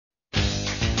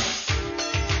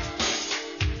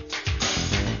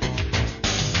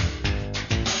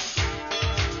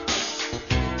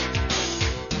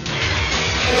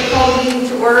meeting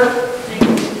to order.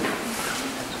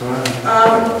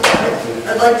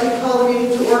 I'd like to call the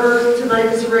meeting to order. Tonight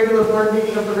is a regular board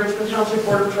meeting of the Richmond Township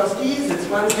Board of Trustees. It's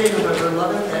Wednesday, November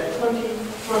 11th at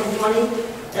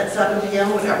 2020 at 7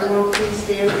 p.m. Would everyone please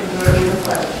stand and join the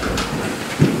pledge?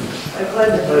 I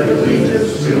pledge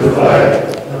allegiance to the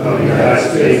flag of the United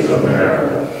States of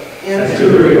America and to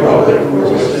the republic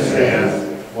for which it stands,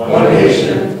 one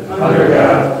nation, under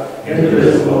God,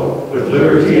 indivisible, with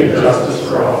liberty and justice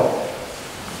for all.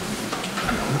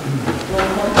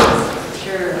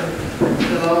 Sure.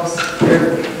 DeVos.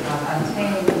 Here.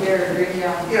 Fontaine. Here.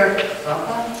 Grigio. Here.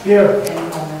 Zalpa. Here.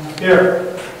 And Coleman. Here.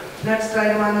 Next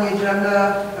item on the agenda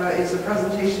is a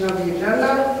presentation of the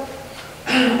agenda.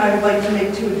 I would like to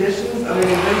make two additions under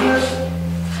new business.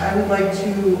 I would like to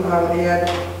add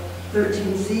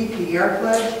 13C, PDR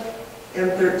pledge,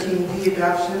 and 13D,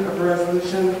 adoption of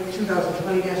resolution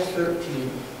 2020-13.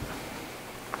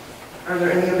 Are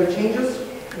there any other changes?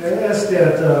 I asked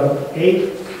that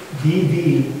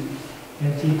 8DB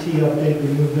and TT update be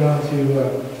moved down to,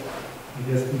 I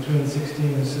guess, between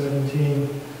 16 and 17,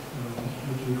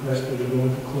 which requested to go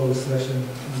into closed session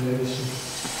on that issue.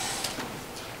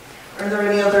 Are there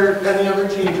any other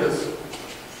changes?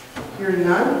 Hearing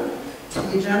none,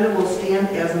 the agenda will stand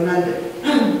as amended.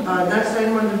 Next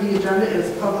item under the agenda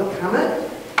is public comment,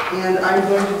 and I'm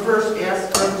going to first ask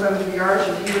Representative Yarch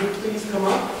if you would please come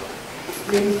up.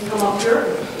 Please come up here.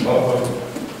 I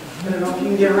don't know if you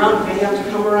can get around. You may have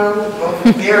to come around.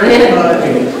 There. I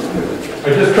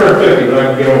just turned 50, but I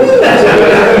can get over it.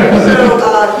 So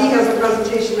he has a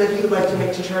presentation that he would like to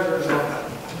make to Treasurer's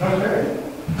Office. Okay.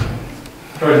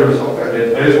 Treasurer's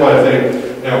Office. I just want to say,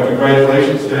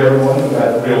 congratulations to everyone who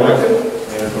got reelected,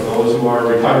 and for those who are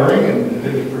retiring, and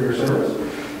thank you for your service.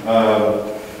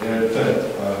 And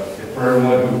for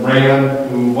everyone who ran,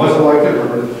 who was elected,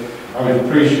 I would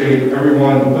appreciate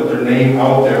everyone who put their name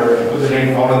out there and put their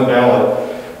name out on the ballot.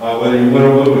 Whether you win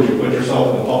or lose, you put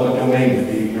yourself in the public domain to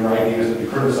be your ideas to be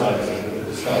criticized and to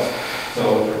discuss. So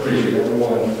I appreciate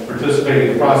everyone participating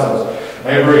in the process. I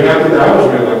am very happy that I was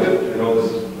reelected.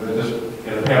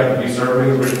 I'm happy to be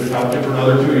serving Richmond Township for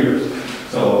another 2 years.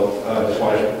 So just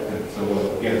want to,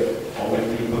 again, always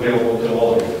be available to all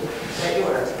of you. There you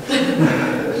are.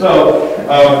 So,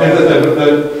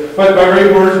 but my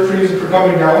great words of treason for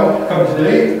coming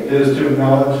today is to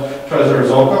acknowledge Treasurer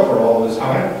Zolka for all of his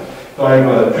time. So I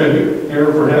have a tribute here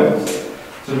for him.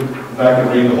 So back and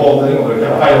read the whole thing. I'm going to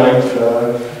kind of highlight,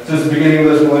 since the beginning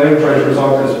of this millennium, Treasurer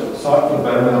Zolka has sought for the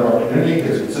betterment of our community. He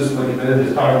has consistently committed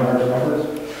his time and efforts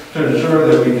to ensure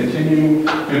that we continue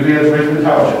to advance Richmond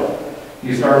Township.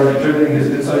 He started contributing his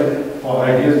insight on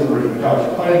ideas to the Richmond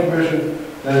Township Planning Commission.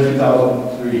 Then in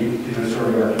 2003, he was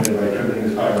serving our community by contributing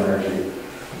his time and energy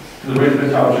to the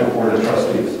Richmond Township Board of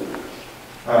Trustees.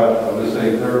 I would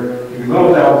say there can be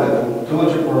little doubt that the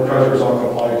diligent work Treasurer's all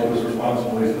complied to his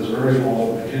responsibilities as various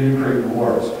roles will continue to create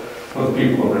rewards for the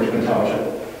people of Richmond Township.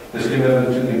 This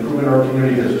commitment to the improvement of our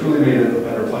community has truly made it a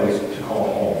better place to call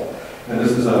home. And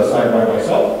this is signed by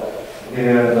myself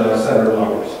and Senator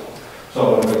Lovers.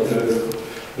 So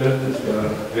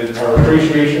it's our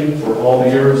appreciation for all the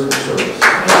years of service.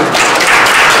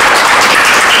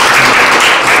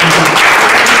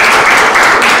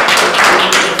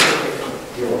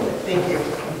 Thank you.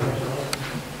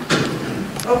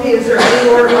 Okay, is there any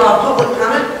more public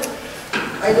comment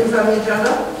items on the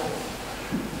agenda?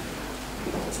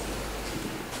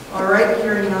 All right,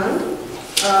 hearing none.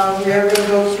 We are going to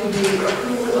go to the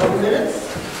approval of minutes.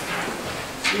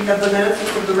 We have the minutes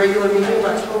of the regular meeting of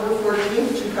October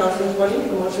 14th, 2020.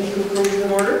 The motion to approve is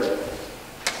in order.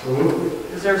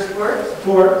 Is there support?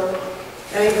 Support.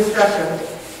 Any discussion?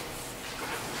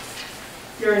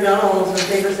 Hearing none, all those in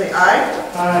favor say aye.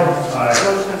 Aye.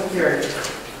 Motion is carried.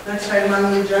 Next item on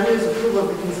the agenda is approval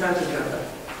of the consent agenda.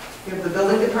 We have the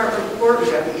building department report, we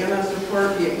have the EMS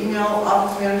report via email,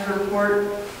 office manager report.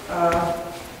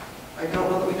 I don't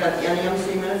know that we got the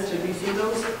NEMC minutes. Did we see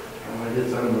those? I did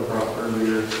send them across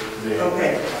earlier today.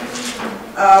 Okay.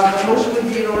 A motion would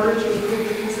be in order to approve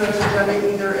the consent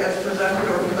agenda either as presented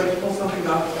or if you'd like to pull something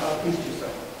off, please do so.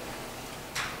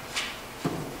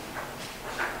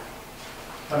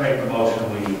 I make the motion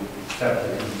we accept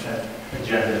the consent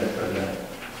agenda as presented.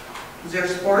 Is there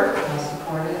support? I'll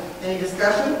support it. Any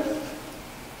discussion?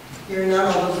 Hearing none,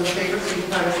 all those in favor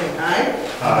signify by saying aye.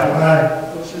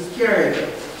 Aye. Motion is carried.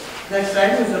 Next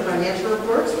item is the financial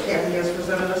reports. Kathy has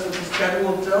presented us with the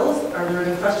schedule of bills. Are there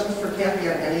any questions for Kathy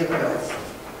on any of the bills?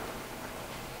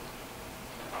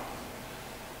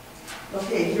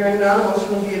 Okay, hearing none, a motion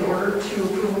will be in order to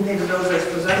approve and pay the bills as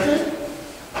presented.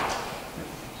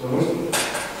 So moved.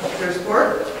 Is there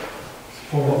support?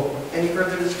 Support. Any Any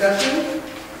further discussion?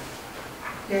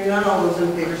 Hearing none, all those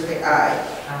in favor say aye.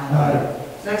 Aye.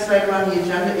 Next item on the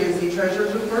agenda is the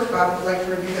treasurer's report. Bob would like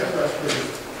to review that for us, please.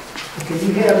 Okay,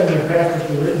 you have in your packet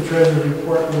the written treasurer's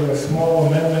report with a small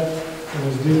amendment that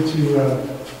was due to a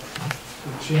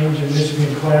change in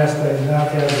Michigan class that I did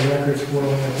not have the records for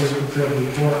when I first prepared the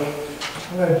report.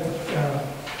 I'm going to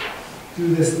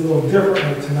do this a little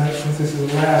differently tonight since this is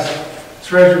the last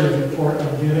treasurer's report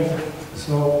I'm giving.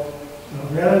 So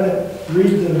rather than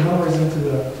read the numbers into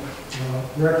the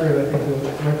record, I think the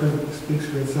record speaks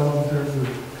for itself in terms of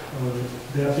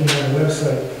that being on the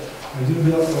website. I do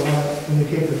also want to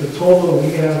indicate that the total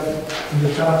we have in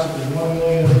the township is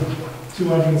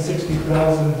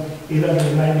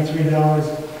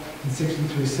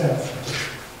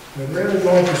 $1,260,893.63. But rather than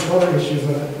going into some other issues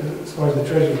as far as the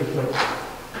treasurer report.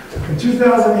 In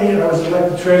 2008, I was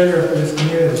elected treasurer for this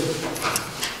community.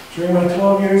 During my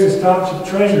 12 years as township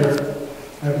treasurer,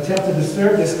 I've attempted to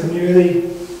serve this community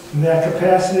in that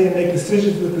capacity and make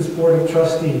decisions with this board of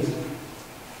trustees.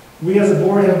 We as a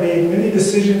board have made many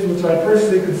decisions which I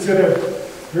personally consider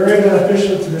very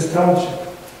beneficial to this township.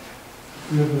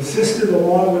 We have assisted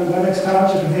along with Lennox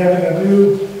Township in having a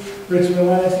new Richmond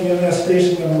Lennox EMS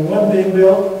Station #1 being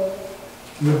built.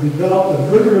 We have developed a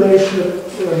good relationship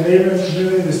with our neighboring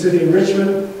community, the city of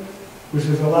Richmond, which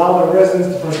has allowed our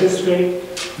residents to participate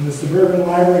in the Suburban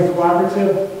Library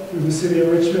Cooperative through the city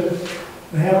of Richmond,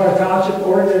 and have our township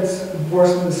ordinance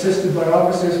enforcement assisted by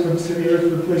officers from the city of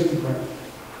Richmond Police Department.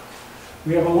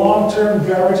 We have a long-term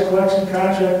garbage collection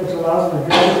contract which allows for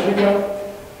garbage pickup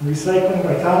and recycling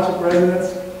by township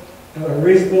residents at a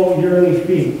reasonable yearly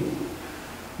fee.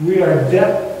 We are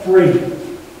debt-free.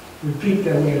 Repeat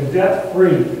that, we are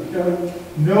debt-free. There are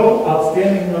no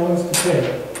outstanding loans to pay.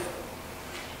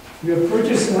 We have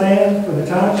purchased land for the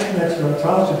township next to our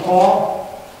township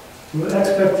hall with an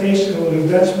expectation it will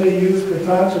eventually be used for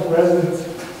township residents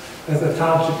as a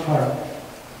township park.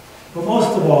 But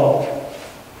most of all,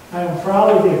 I am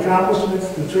proud of the accomplishments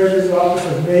the Treasurer's Office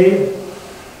has made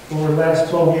over the last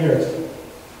 12 years.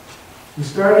 We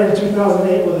started in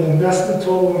 2008 with an investment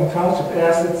total in township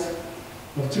assets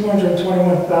of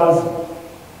 $221,000.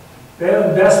 That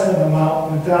investment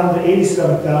amount went down to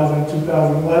 $87,000 in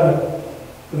 2011,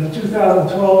 but in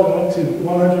 2012 it went to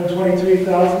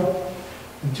 $123,000.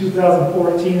 In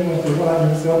 2014 it went to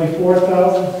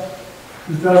 $174,000.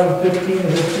 2015 it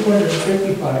was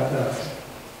 $255,000.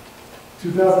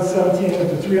 2017 it went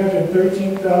to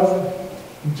 $313,000.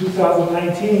 In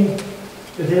 2019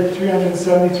 it hit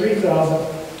 $373,000.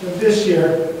 And this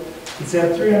year it's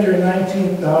at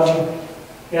 $319,000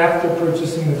 after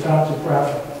purchasing the township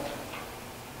property.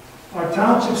 Our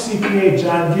township CPA,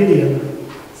 John Gideon,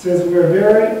 says we are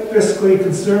very fiscally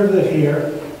conservative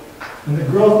here, and the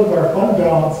growth of our fund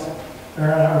balance and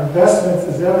our investments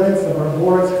is evidence of our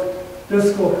board's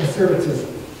fiscal conservatism.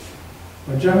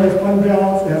 Our general fund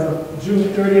balance as of June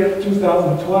 30th,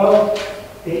 2012,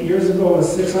 8 years ago, was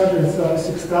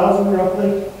 $676,000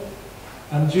 roughly.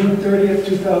 On June 30th,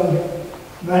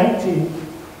 2019,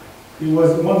 it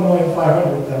was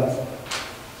 $1,500,000.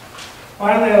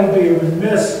 Finally, I would be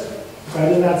remiss if I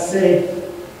did not say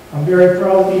I'm very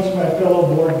proud of each of my fellow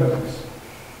board members.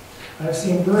 I've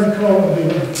seen Vern Cohen be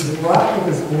the rock of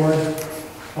this board,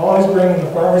 always bringing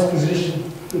the farmer's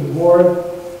position to the board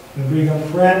and being a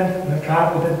friend and a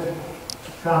confidant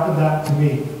to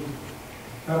me.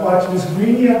 I watched Ms.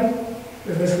 Greenia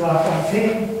and Ms.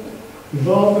 LaFontaine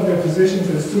develop in their positions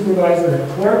as supervisor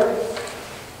and clerk.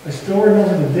 I still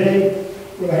remember the day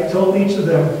when I told each of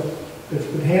them that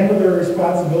they could handle their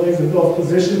responsibilities in those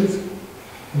positions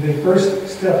when they first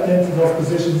stepped into those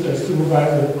positions as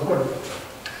supervisor and clerk.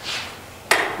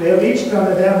 They have each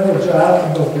done an admirable job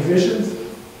in those positions.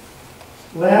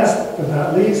 Last but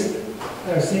not least,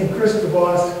 I've seen Chris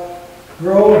DeVos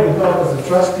grow and develop as a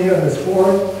trustee on this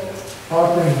board,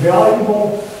 offering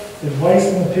valuable advice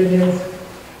and opinions,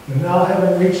 and now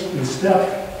having reached the step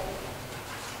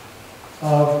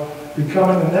of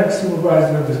becoming the next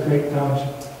supervisor of this great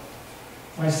township.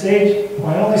 My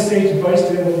only sage advice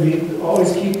to him would be to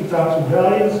always keep the township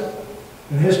values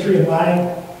and history in mind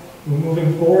when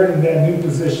moving forward in that new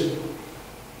position.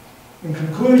 In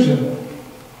conclusion,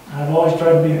 I've always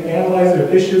tried to be an analyzer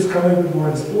of issues coming before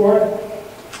this board,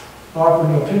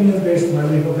 offering opinions based on my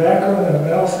legal background and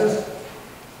analysis.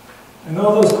 I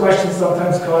know those questions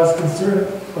sometimes cause concern,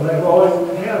 but I've always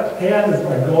had as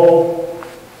my goal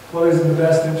what is in the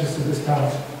best interest of this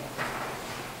township.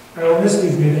 I will miss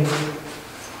these meetings.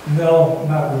 No,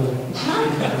 not really.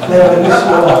 But I will miss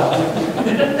you all.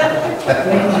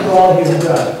 Thank you for all you've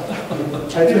done.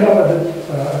 I do have an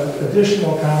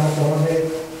additional comment I want to make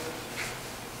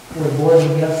for the board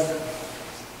and guests.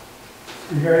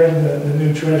 regarding the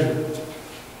new treasurer.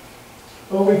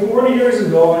 Over 40 years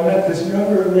ago, I met this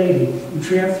younger lady who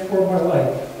transformed my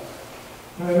life.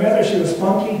 When I met her, she was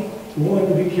spunky, willing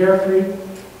to be carefree,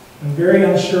 and very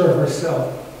unsure of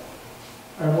herself.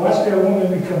 I watched that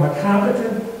woman become a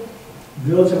competent,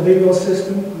 diligent legal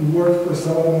assistant who worked for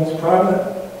some of the most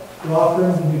prominent law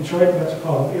firms in the Detroit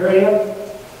metropolitan area.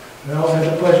 I also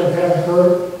had the pleasure of having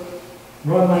her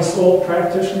run my sole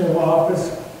practitioner law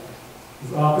office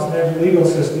as office manager legal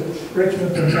assistant,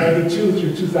 Richmond, from 92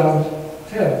 through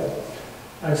 2010.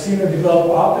 I've seen her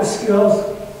develop office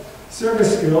skills,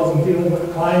 service skills in dealing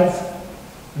with clients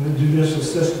and the judicial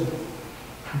system.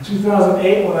 In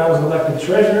 2008, when I was elected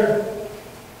treasurer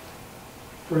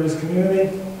for this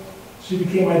community, she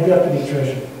became my deputy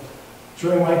treasurer.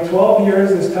 During my 12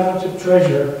 years as township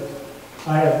treasurer,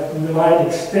 I have relied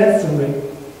extensively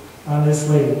on this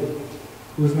lady,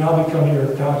 who has now become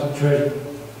your township treasurer,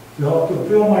 to help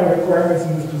fulfill my requirements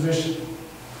in this position.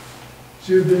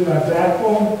 She has been my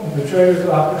backbone in the treasurer's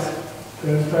office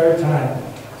the entire time.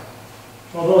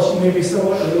 Although she may be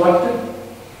somewhat reluctant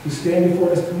to stand before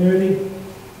this community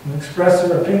and express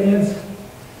her opinions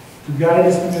to guide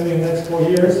this community in the next 4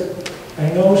 years,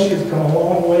 I know she has come a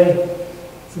long way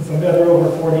since I met her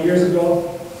over 40 years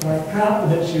ago, and I'm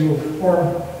confident she will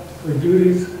perform her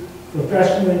duties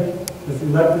professionally as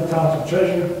elected township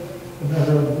treasurer and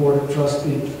member of the board of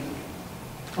trustees.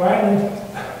 Finally,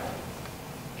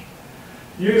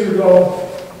 years ago,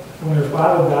 when her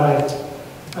father died,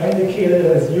 I indicated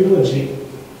as eulogy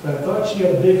that I thought she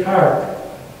had a big heart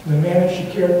in the manner she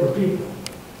cared for people,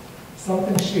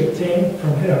 something she obtained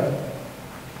from him.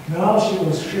 Now she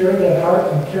will share that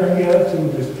heart and caring attitude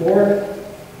with this board.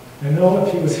 I know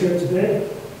if he was here today,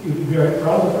 he would be very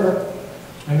proud of her.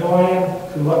 I know I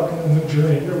am. Good luck in the new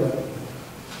journey of your life.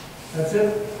 That's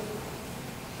it.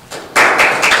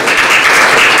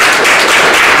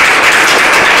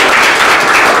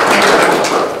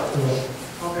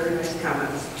 All very nice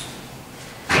comments.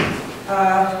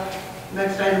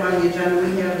 Next item on the agenda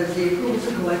we have is the approval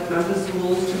to collect Memphis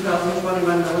Schools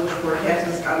 2021 millage for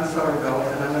taxes on Somerville,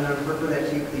 and I'm going to refer that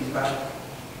to you, please, Bob.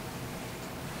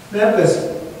 Memphis,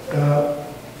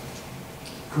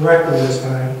 correctly this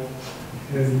time,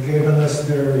 has given us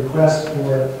their request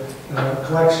for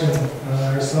collection on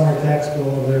our summer tax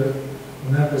bill of their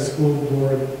Memphis School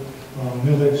Board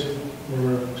millage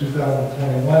for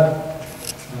 2021.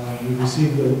 We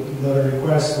received the letter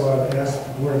request, so I've asked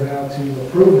the board now to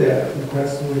approve that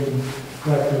request so we can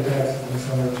collect their taxes in the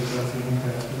summer of 2021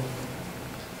 tax bill.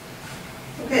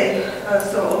 Okay,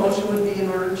 so a motion would be in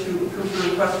order to approve the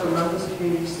request from Memphis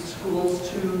Community Schools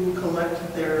to collect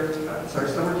their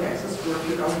summer taxes for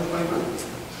 2021.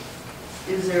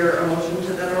 Is there a motion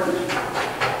to that order?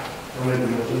 I'll make the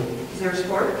motion. Is there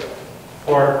support?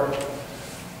 Or,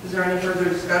 Is there any further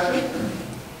discussion?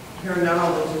 Hearing none,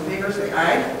 all those in favor say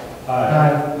aye.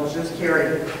 aye. Motion is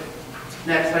carried.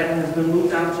 Next item has been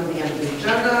moved on to the end of the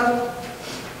agenda.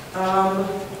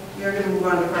 We are going to move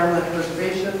on to farmland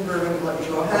preservation. We're going to let you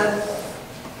go ahead.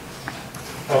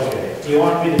 Okay, you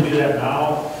want me to do that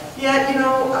now? Yeah, you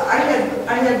know, I had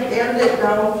added it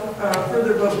down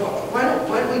further, but why don't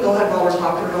we go ahead while we're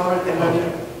talking about it, and then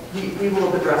we will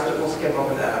have addressed it. We'll skip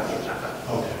over that on the agenda.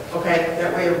 Okay. Okay,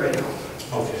 that way everybody knows.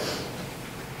 Okay.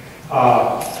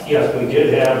 Yes, we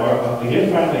did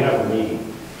finally have a meeting.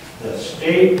 The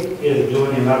state is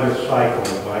doing another cycle.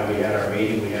 Why we had our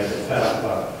meeting, we had to set up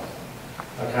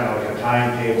a kind of like a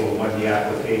timetable when the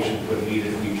application would be to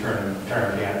be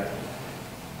turned in.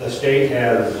 The state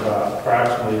has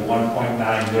approximately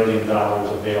 $1.9 million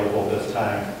available this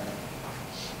time.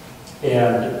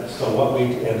 And so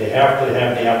they have to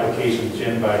have the applications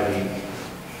in by the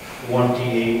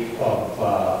 28th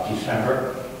of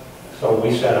December. So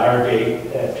we set our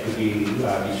date to be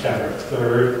December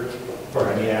 3rd for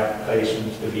any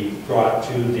applications to be brought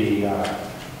to the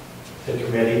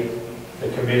committee. The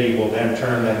committee will then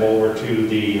turn them over to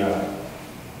the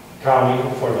county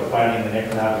for the planning and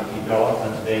economic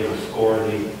development. They will score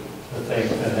the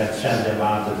things and then send them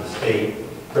on to the state,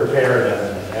 prepare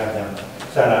them and have them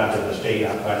sent on to the state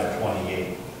by the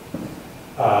 28th.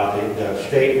 The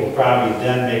state will probably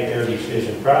then make their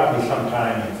decision probably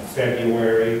sometime in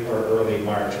February or early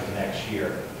March of next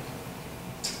year.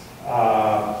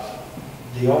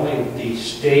 The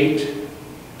state,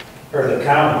 or the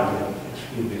county,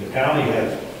 the county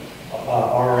has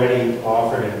already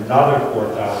offered another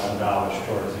 $4,000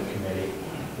 towards the committee.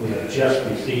 We have just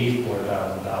received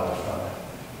 $4,000 from it.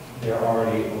 They're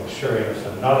already assuring us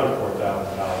another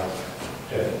 $4,000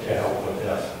 to help with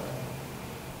this.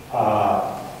 I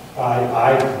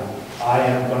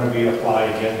am going to reapply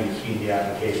again. You've seen the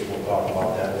application. We'll talk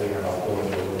about that later, and I'll go into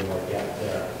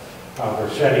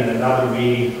We're setting another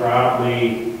meeting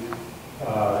probably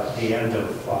at the end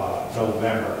of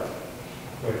November.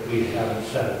 We haven't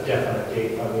set a definite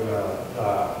date, but we're going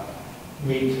to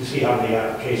meet to see how many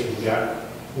applications we got.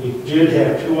 We did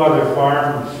have 2 other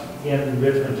farms in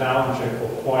Richmond Township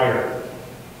inquire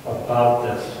about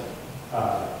this.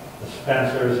 The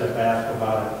Spencers have asked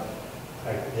about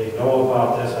it. They know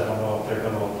about this. I don't know if they're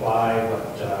going to apply,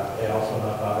 but they also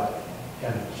know about it.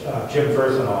 And Jim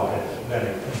Versonall has been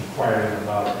inquiring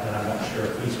about it, and I'm not sure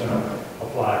if he's going to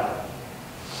apply.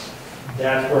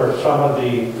 That's where some of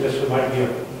this might be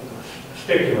a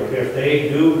stickler. If they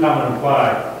do come and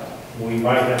apply, we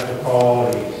might have to call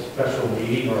a special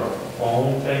meeting or a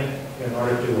phone thing in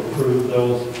order to approve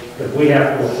those, because we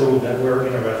have to approve that we're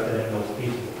interested in those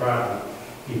pieces of property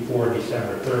before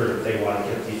December 3rd if they want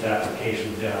to get these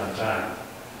applications in on time.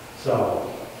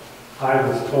 So I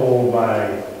was told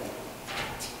by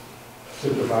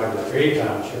Supervisor of Gray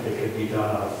Township it could be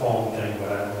done on a phone thing,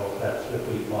 but I don't know if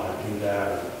we want to do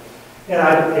that.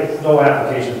 And if no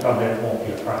applications come in, it won't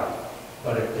be a problem.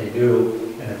 But if they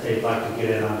do, and if they'd like to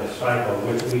get in on this cycle,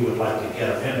 which we would like to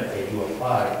get them in if they do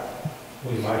apply,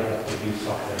 we might have to do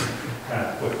something kind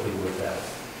of quickly with that.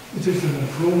 Is this an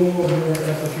approval of your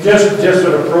application? Just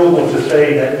an approval to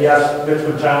say that, yes,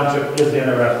 Richmond Township is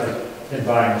interested in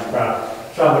buying this property.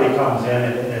 Somebody comes in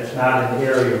and it's not an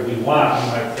area we want,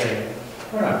 you might say,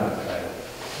 we're not going to try it.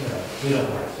 We don't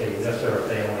want to say this, or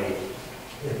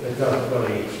if it doesn't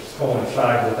really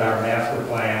coincide with our master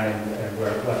plan and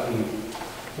where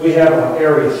we have an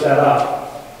area set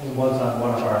up. It was on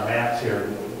one of our maps here,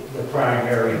 the prime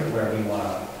area where we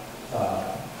want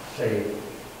to,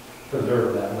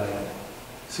 preserve that land.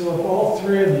 So if all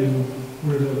 3 of you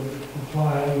were to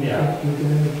apply, you can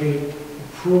indicate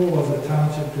approval of the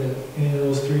township that any of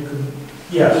those 3 could...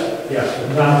 Yes.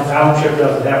 The township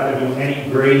doesn't have to do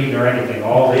any grading or anything.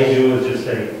 All they do is just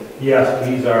say, yes,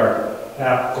 these are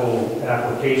applicable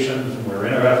applications, and we're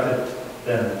interested.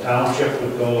 Then the township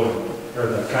would go, or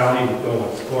the county would go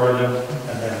and score them,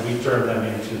 and then we turn them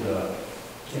into the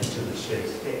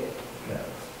state. Yeah.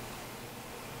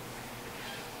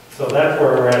 So that's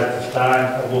where we're at this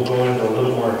time. We'll go into a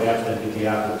little more depth into the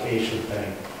application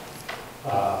thing.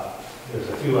 There's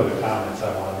a few other comments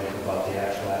I want to make about the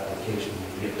actual application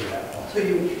when we get to that point. So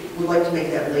you would like to make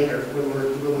that later when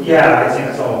we're... Yeah, I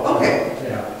think so. Okay.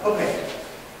 Yeah. Okay.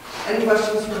 Any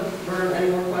questions for Vern?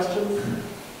 Any more questions?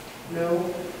 No?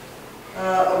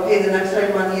 Okay, the next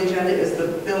item on the agenda is the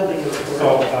building report. So,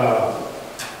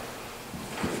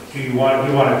 do you want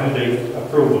to do the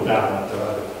approval down at the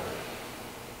other?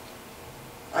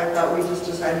 I thought we just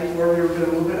decided before we were going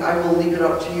to move it. I will leave it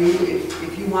up to you.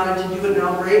 If you wanted to do it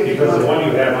now, great. Because the one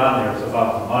you have on there is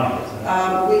about the money, isn't it?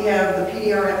 We have the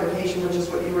PDR application, which is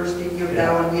what you were speaking of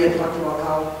now, and we had talked about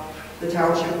how the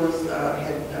township was,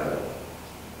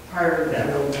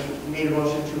 made a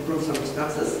motion to approve some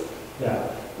expenses.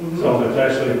 Yeah. Mm-hmm. So there's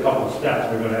actually a couple of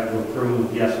steps. We're going to have to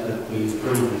approve, yes, that we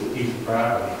approve this piece of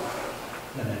property,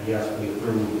 and then yes, we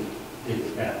approve the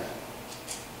expense.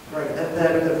 Right,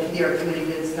 that the PDR committee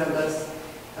did send us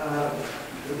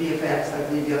the VFX, I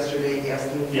believe, yesterday,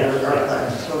 asking for our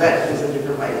pledge. So that is a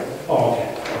different item. Oh, okay.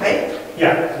 Okay?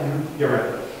 Yeah, you're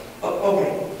right.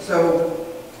 Okay, so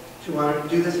do you want to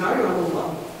do this now or you want to move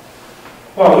on?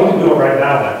 Well, we can do it right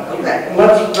now then. Okay.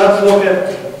 Let's look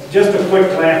at just a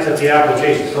quick glance at the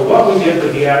application. So what we did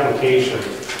with the application,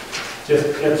 it's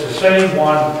the same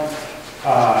one.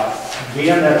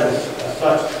 Being that it was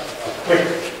such a quick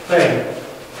thing,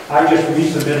 I just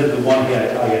resubmitted the one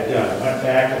that I had done. Went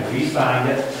back and re-signed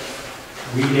it,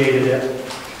 redated it,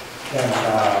 and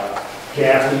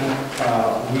Kathy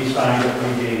re-signed it,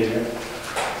 redated it.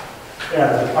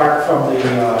 And apart from the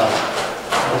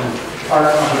part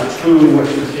number 2,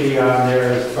 which you see on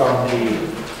there is from the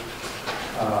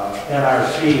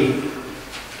NRC,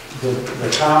 the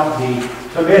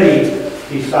committee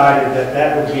decided that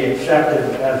would be accepted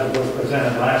as it was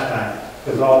presented last time,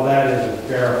 because all that is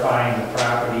verifying the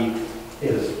property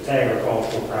is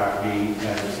agricultural property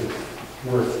and it's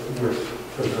worth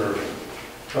preserving.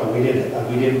 So we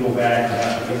didn't go back and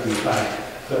have to get re-signed,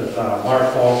 because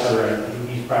Mark Falter, and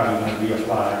he's probably going to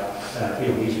reapply, and I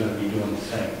feel he's going to be doing the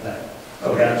same thing.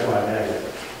 So that's why that is.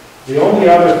 The only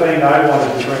other thing I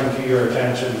wanted to bring to your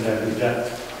attention is that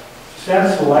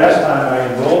since the last time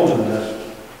I enrolled in this,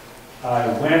 I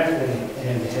went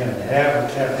and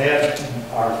have had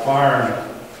our farm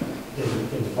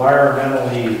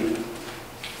environmentally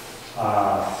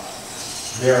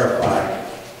verified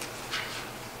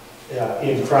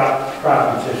in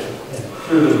crop nutrition and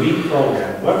through the meat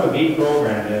program. What the meat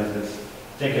program is, I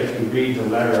think if you read the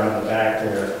letter on the back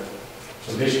there,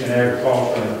 the Michigan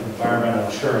Agricultural and Environmental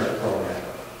Insurance Program.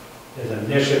 Is an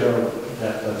initiative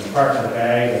that the Department of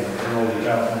Ag and Rural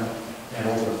Development and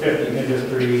over 50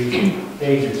 industries,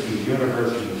 agencies,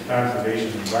 universities,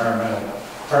 conservation, environmental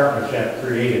partners have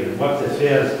created. And what this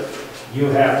is, you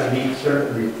have to meet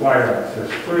certain requirements.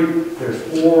 There's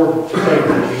 4 things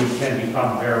that you can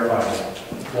become verified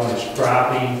in. One is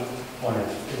property, one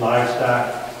is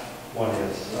livestock, one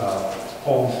is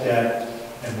homestead,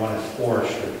 and one is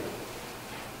forestry.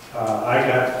 I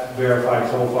got verified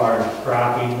so far in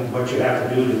cropping, and what you have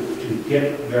to do to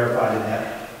get verified in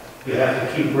that, you have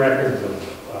to keep records of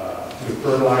your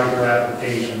fertilizer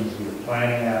applications, your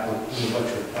planting what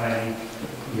you're planting,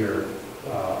 your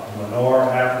manure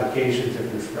applications,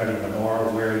 if you're spreading manure,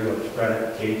 where you have spread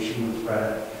it, dates you have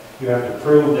spread it. You have to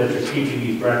prove that you're keeping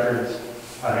these records.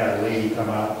 I had a lady come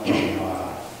out from,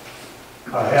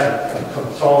 I had a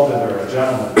consultant or a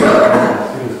gentleman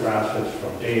through the process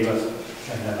from Davis,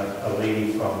 and then a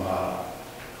lady from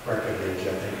Breckenridge,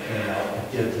 I think, came out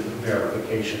and did the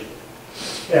verification.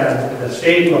 And the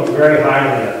state looked very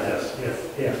highly at this.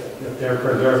 If they're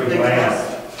preserving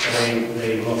land,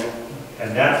 they look.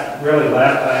 And that's really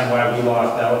last time why we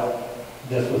lost out.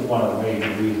 This was one of the major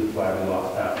reasons why we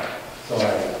lost out. So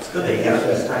It's good that you have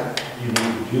this time. you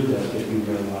need to do this if you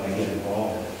really want to get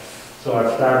involved in it. So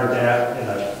I've started that, and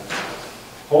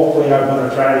hopefully I'm going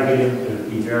to try to get him to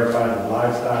be verified in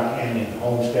livestock and in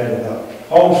homestead.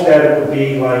 Homestead, it would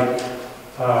be like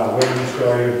where you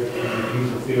store your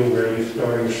diesel fuel, where you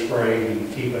store your spray, you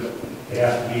keep it. It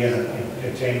has to be in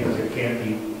containers. It can't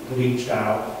be bleached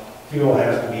out. Fuel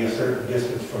has to be a certain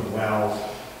distance from wells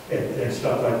and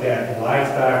stuff like that. In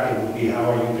livestock, it would be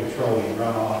how are you controlling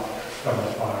runoff from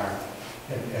the farm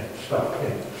and stuff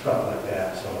like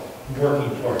that. So I'm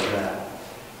working towards that.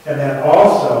 And then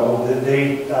also,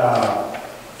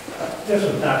 this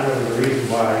is not really the reason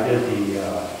why I did the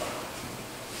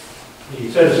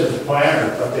citizens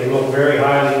planner, but they look very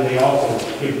highly. They also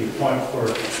give you points for,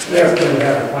 after we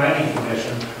have a planning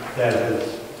commission that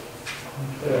has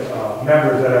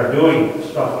members that are doing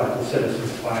stuff like the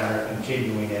citizens planner,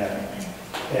 continuing that.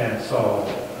 And so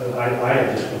I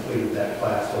have just completed that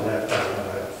class, so that's probably going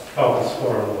to help us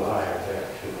score a little higher there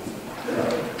too.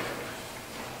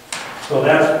 So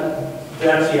that's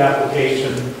the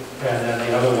application, and then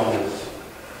the other one is,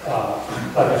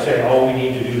 like I say, all we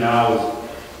need to do now is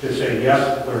to say,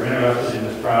 yes, we're interested in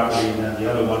this property, and then the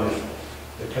other one is,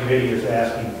 the committee is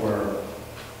asking for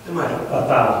The money.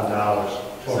 $1,000.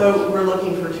 So we're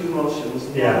looking for 2 motions.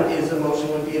 Yeah. One is a motion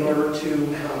would be in order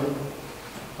to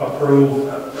Approve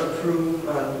approve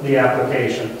the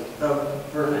application.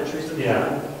 for an entries of Yeah.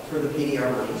 plan for the PDR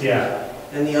monies. Yeah,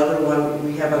 And the other one,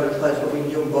 we have other pledge, but we can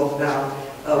do them both now,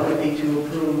 would be to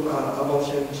approve a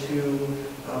motion to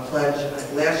pledge.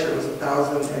 Last year it was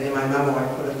 1,000, and in my memo I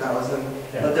put 1,000,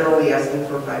 Yeah. but they're only asking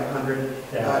for 500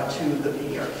 Yeah. to the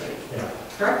PDR committee. yeah,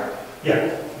 Correct? yeah.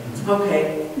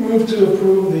 Okay. Move to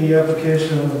approve the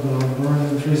application of Vernon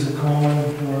and Teresa Cohen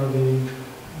for the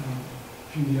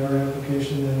PDR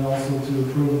application, and also to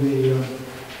approve the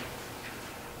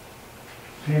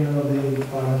payment of the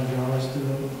 $500 to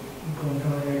the Macomb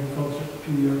County Agriculture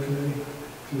PDR committee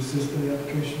to assist in the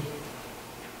application.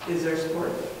 Is there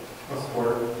support?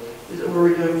 Support. Were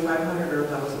we doing 500 or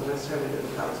 1,000? Last time we did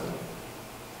 1,000.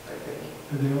 I think.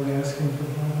 Are they only asking for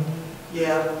 500?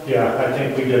 Yeah, Yeah, I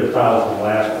think we did 1,000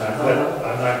 last time, but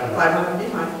I'm not gonna, 500 would be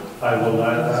fine. I will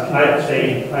not, I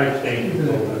abstain from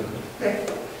voting. Okay.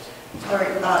 All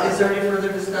right, is there any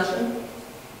further discussion?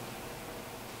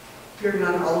 Hearing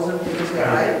none, all those in favor say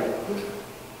aye.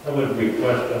 I would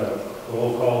request a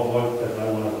roll call vote, because I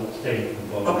want to abstain from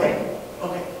voting. Okay,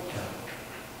 okay.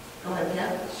 Go ahead,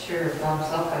 Pat. Sure, Bob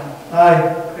Sucker,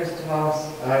 Aye. Chris DeVos,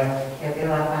 Aye. Kathy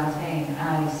LaFontaine,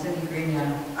 aye, Cindy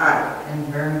Greenyoung, Aye. and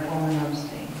Vern Coleman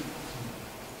abstain.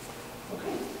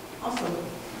 Okay, awesome.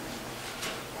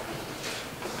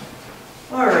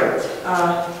 All right,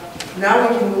 now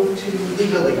we can move to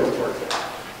legally report.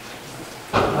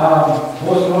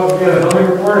 Most of us get a building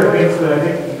report. I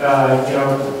think,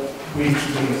 we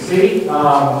can see.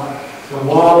 The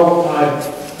wall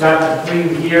got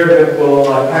completed here that will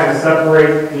kind of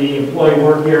separate the employee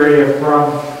work area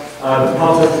from the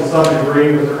public to some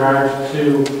degree with regards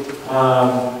to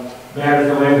matters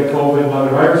related to COVID and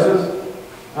other viruses.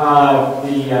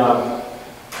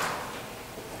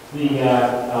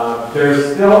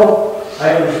 There's still,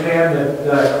 I understand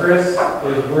that Chris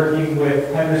is working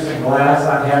with Henderson Glass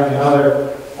on having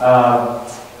another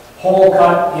hole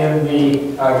cut in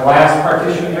the glass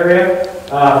partition area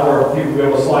for people to be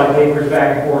able to slide papers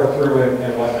back and forth through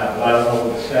and whatnot. But I don't know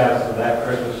what the status of that,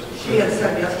 Chris was. She had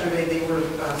said yesterday they were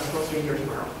supposed to be here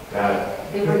tomorrow. Got it.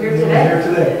 They were here They were today? here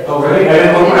today. Oh, really? I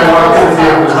didn't look when I walked in to see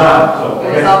if it was on, so. It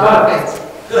okay. was all perfect.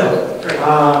 Good, great.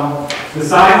 The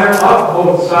signs are up,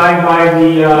 both signed by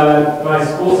the, by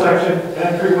school section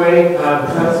entryway, the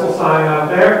pencil sign out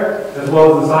there, as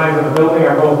well as the signs in the building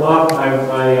are both up.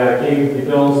 I gave the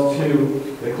bills to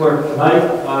the clerk tonight,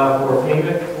 for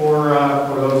payment for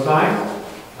those signs.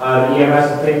 The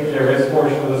EMS will take care of its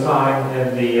portion of the sign,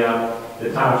 and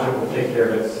the township will take care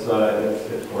of its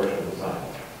portion of the sign.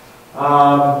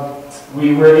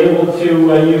 We were able to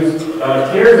use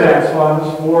CARES Act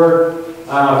funds for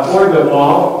the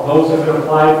wall. Those have been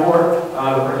applied for,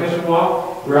 the partition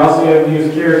wall. We're also going to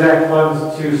use CARES Act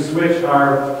funds to switch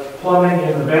our plumbing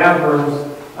in the bathrooms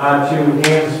to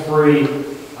hands-free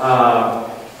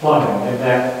plumbing, and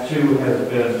that too has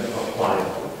been applied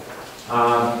for.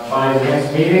 By the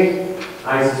next meeting,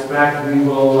 I suspect we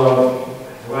will,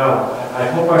 well, I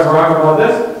hope I'm wrong about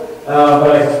this,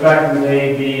 but I suspect we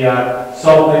may be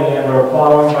salting and or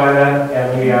plowing by then,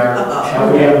 and we have a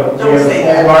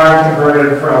full barn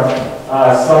converted from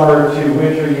summer to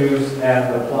winter use,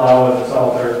 and the plow and the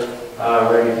salter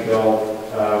ready to go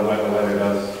when the weather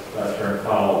does turn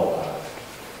foul.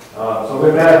 So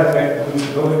with that, I think concludes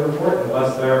the building report,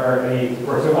 unless there are any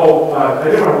reports. I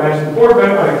did want to mention, the board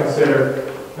might want to consider,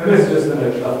 and this is just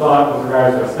a thought with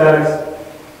regards to aesthetics.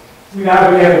 We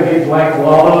have a big blank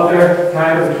wall out there,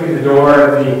 kind of between the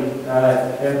door and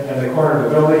the corner of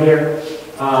the building here.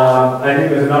 I think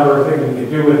there's a number of things we can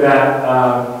do with that.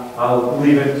 I'll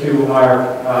leave it to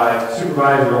our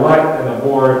supervisor-elect and the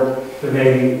board to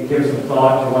maybe give some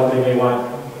thought to what they may want,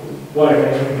 what if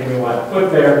anything they may want to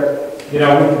put there. You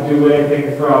know, we can do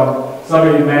anything from,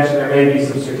 somebody mentioned there may be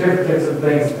some certificates and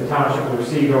things that the township has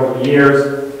received over the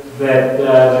years that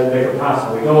they could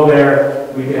possibly go there.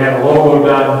 We could have a logo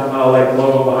done, like the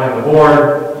logo behind the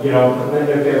board, you know, if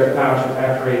they're township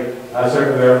entry.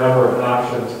 Certainly there are a number of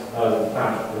options the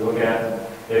township to look at.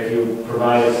 If you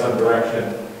provide us some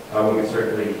direction, we can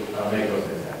certainly make those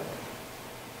things happen.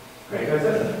 Great, that's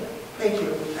it. Thank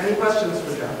you. Any questions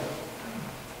for John?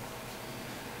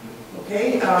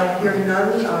 Okay, hearing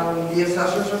none, the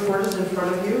assessor's report is in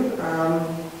front of you.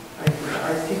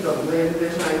 I see the land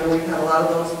division. I know we've had a lot of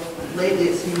those lately.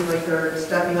 It seems like they're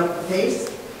stepping up the pace.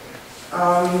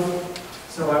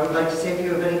 So I would like to say if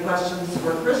you have any questions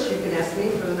for Chris, you can ask me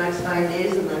for the next 9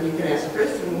 days, and then you can ask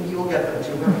Chris, and he will get them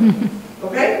to her.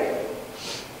 Okay?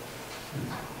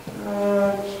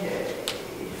 Okay.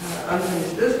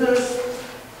 Unfinished business.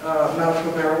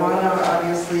 Medical marijuana,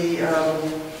 obviously,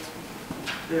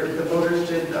 the voters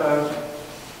did,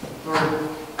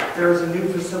 there was a new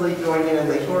facility going in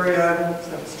Lake Orion,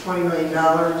 so it's $20 million,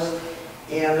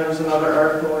 and there was another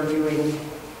article reviewing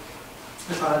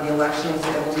the elections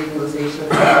and legalization.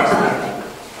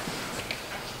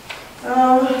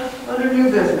 Under new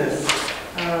business,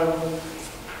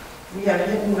 we have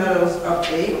Hidden Meadows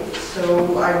update,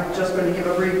 so I'm just going to give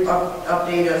a brief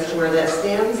update as to where that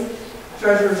stands.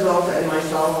 Treasurer Zolta and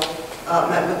myself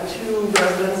met with 2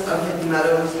 residents of Hidden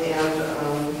Meadows and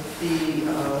the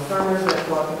farmers that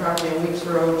bought the property on Weeks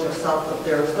Road, just south of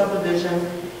their subdivision.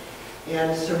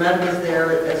 And Sir Med was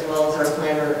there, as well as our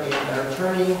planner and our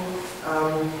attorney.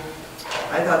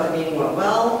 I thought the meeting went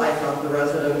well. I thought the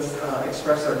residents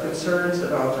expressed their concerns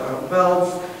about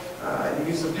wells, the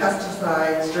use of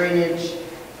pesticides, drainage,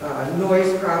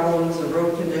 noise problems, and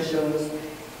road conditions.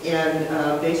 And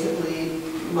basically,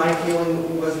 my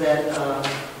feeling was that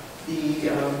the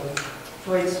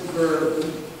Floyds were,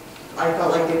 I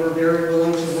felt like they were very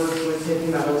willing to work with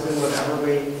Hidden Meadows in whatever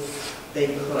way they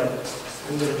could.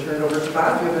 I'm going to turn it over to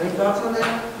Bob. Do you have any thoughts on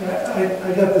that? Yeah,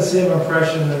 I got the same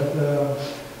impression that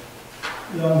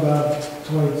young Bob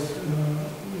Toitz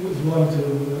was willing to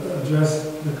address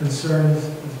the concerns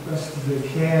as best as they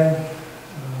can.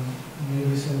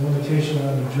 Maybe some limitation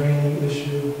on the drainage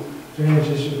issue,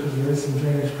 because there is some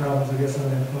drainage problems, I guess, on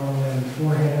that farmland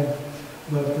beforehand.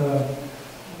 But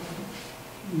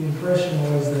the impression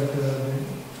was that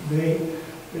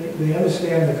they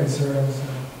understand the concerns.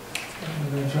 And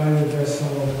they're trying to address some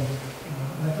of them.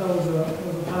 I thought it was a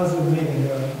positive meeting.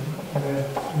 That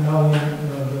now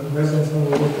the residents know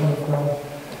where we're coming from.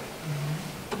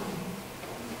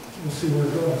 We'll see where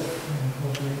it goes. And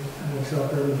hopefully it works out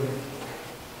for everybody.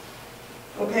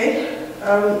 Okay.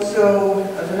 So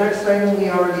the next item we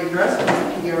already addressed was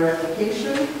the PDR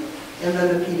application and then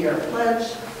the PDR pledge.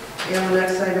 And the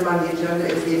next item on the agenda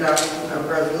is the adoption of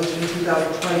Resolution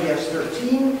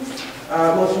 2020-13.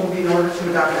 Motion will be in order to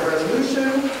adopt that resolution.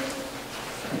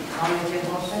 I'll make that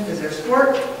motion. Is there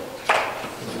support?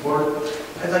 Support.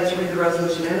 I'd like to read the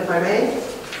resolution in, if I may.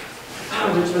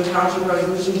 Richmond Township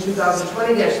Resolution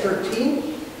 2020-13.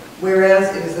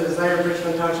 Whereas it is the desire of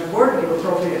Richmond Township Board to give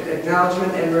appropriate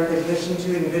acknowledgement and recognition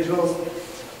to individuals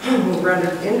who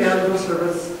rendered invaluable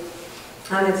service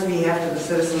on its behalf to the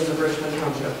citizens of Richmond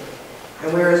Township.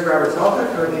 And whereas Robert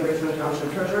Zalka, currently Richmond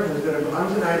Township Treasurer, has been of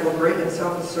undeniable great and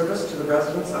selfless service to the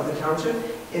residents of the township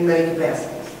in many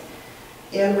capacities.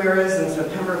 And whereas in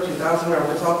September of 2000,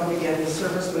 Robert Zalka began his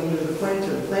service when he was appointed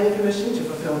to the Planning Commission to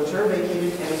fulfill a term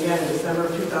vacated, and again in December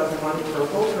of 2001 for a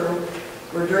full term,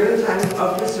 where during the time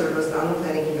of his service on the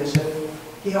Planning Commission,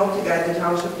 he helped to guide the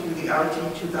township through the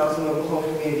RT 2000 Mobile Home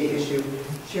Community issue,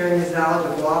 sharing his knowledge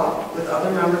of law with other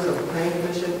members of the Planning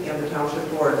Commission and the Township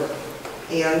Board.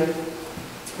 And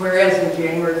whereas in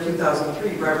January of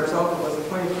 2003, Robert Zalka was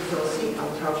appointed to fill a seat on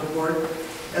the Township Board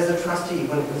as a trustee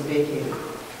when it was vacated.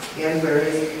 And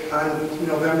whereas in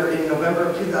November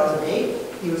of 2008,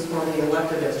 he was formally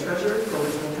elected as treasurer for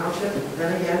Richmond Township,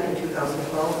 then again in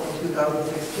 2012 and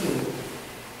 2016.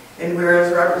 And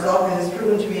whereas Robert Zalka has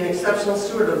proven to be an exceptional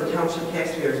steward of the township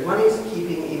taxpayers' monies,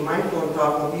 keeping a mindful and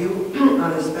thoughtful view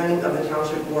on the spending of the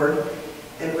Township Board.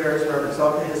 And whereas Robert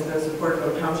Zalka has been supportive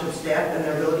of township staff and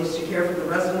their abilities to care for the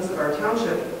residents of our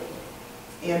township.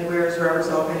 And whereas Robert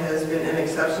Zalka has been an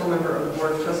exceptional member of the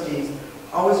Board of Trustees,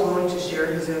 always willing to share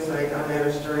his insight on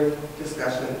matters during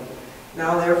discussion.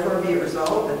 Now therefore be it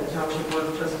resolved that the Township Board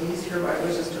of Trustees hereby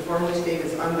wishes to formally state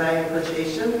its undying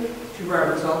appreciation to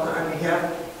Robert Zalka on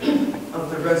behalf of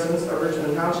the residents of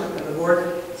Richmond Township and the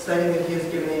Board, citing that he has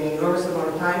given an enormous amount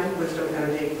of time, wisdom,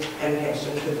 energy, and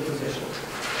passion to the position.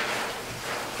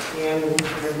 And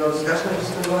there's no discussion, I'm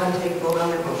just going to go ahead and take a vote on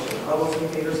the motion. All those in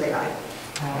favor say aye.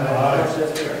 Aye. Motion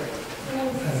is carried.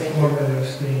 I'm more going to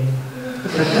abstain.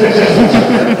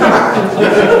 Come on.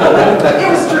 It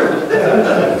was true.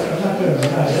 I'm not going to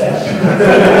deny that.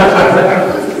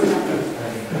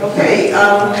 Okay,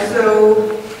 so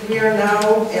we are now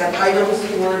at items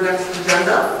for next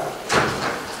agenda.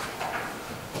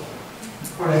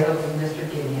 Right. Mr.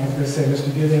 Gideon. I was going to say, Mr.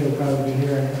 Gideon will probably be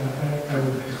here, and I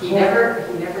would... He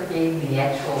never gave the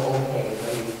actual okay,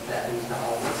 but he said he's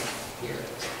always here.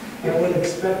 I would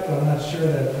expect, but I'm not sure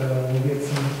that we'll get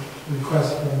some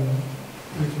requests from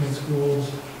Richmond schools,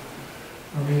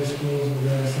 or many schools, we're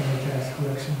going to send a tax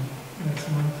collection next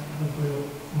month. Hopefully,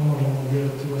 one of them will give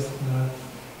it to us. If not,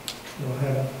 we'll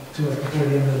have it to us before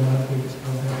the end of the month. We just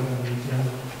don't have it on the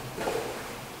agenda.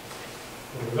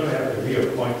 We're going to have to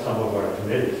reappoint some of our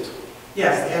committees.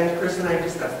 Yes, and Chris and I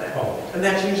discussed that. Oh. And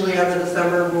that's usually on the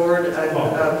December board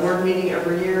meeting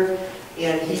every year.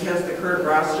 And he has the current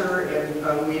roster, and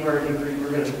we've already agreed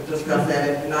we're going to discuss that.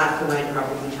 If not tonight,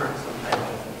 probably tomorrow sometime.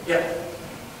 Yep.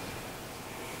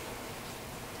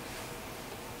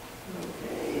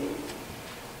 Okay.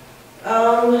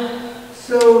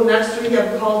 So next we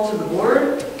have call to the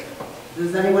board.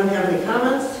 Does anyone have any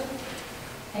comments?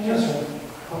 Yes.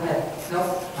 Go ahead.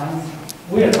 Nope.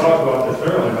 We had talked about this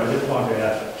earlier, but I just wanted to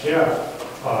ask Jeff,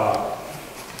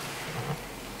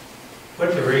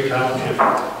 what's the rate township a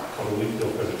couple weeks ago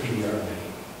for the PDR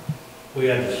meeting? We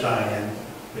had to sign in,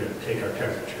 we had to take our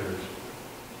temperatures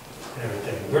and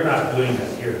everything. We're not doing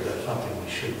that here. Is that something we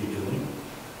should be doing?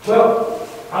 Well,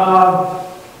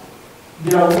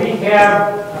 you know, we have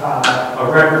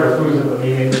a record of who's at the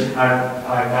meeting.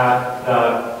 I'm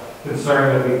not concerned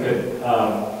that we could,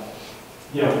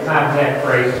 you know, contact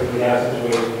Grace if we have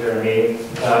situations during a meeting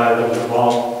that was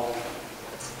involved.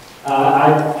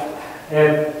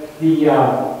 At the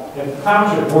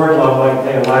township board level, like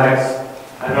say Lennox,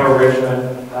 I know Richmond,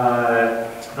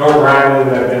 North Riley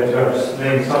that I've been to,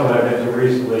 maybe some that I've been to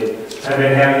recently, I've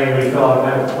been having anybody fill out a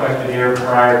medical questionnaire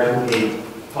prior to a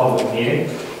public meeting.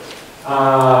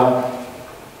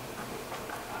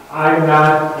 I'm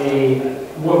not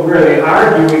what really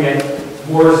are doing it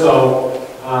more so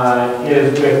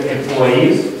is with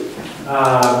employees.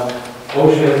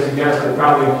 OSHA has suggested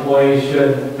probably employees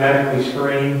should medically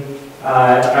screen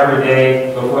every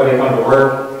day before they come to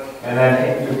work, and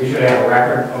then we should have a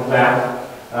record of that.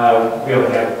 We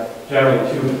only have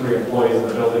generally 2 to 3 employees in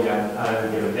the building on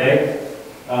any given day,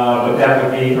 but that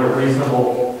would be a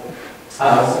reasonable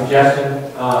suggestion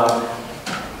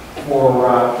for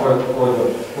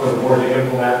the board to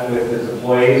implement with its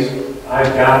employees.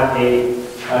 I've got a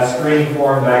screening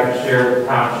form that I can share with the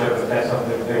township if that's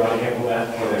something that they want to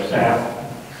implement for their staff.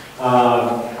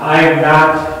 I am not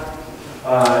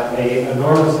an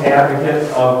enormous advocate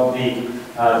of the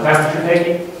temperature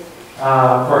taking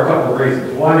for a couple of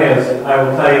reasons. One is, I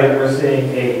will tell you that we're seeing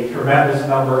a tremendous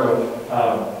number of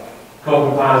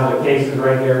COVID positive cases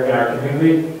right here in our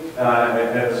community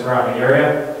and the surrounding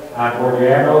area on board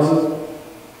diagnoses.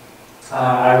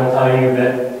 I will tell you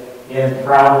that in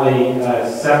probably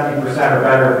 70% or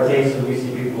better of the cases, we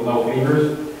see people with no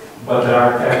fevers. but that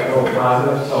aren't tested COVID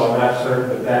positive, so I'm not certain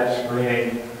that that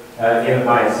screening in and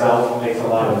by itself makes a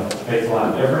lot of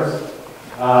difference.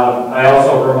 I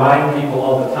also remind people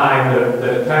all the time that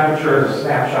the temperature is a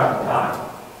snapshot in time.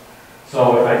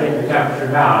 So if I take your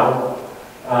temperature now,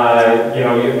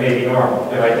 it may be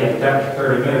normal. If I take your temperature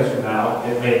 30 minutes from now,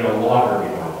 it may no longer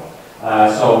be normal.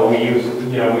 So we use,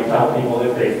 we tell people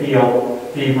if they feel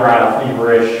febrile,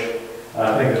 feverish,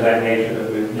 things of that nature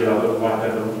that we want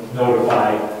them to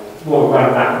notify. Well, we want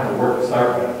them not come to work to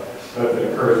start with, but if it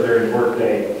occurs during the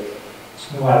workday,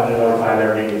 we want them to notify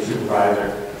their immediate supervisor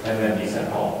and then be sent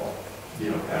home.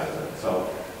 Kind of thing.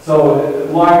 So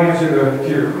long answer to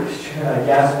your question, I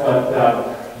guess, but I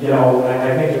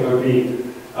think it would be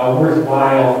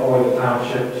worthwhile for the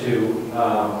township to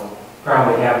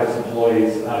probably have its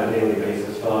employees on a daily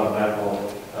basis fill out a medical.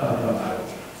 I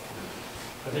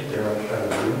think they're going to try to do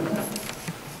that.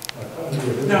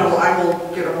 No, I will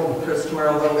get a hold of Chris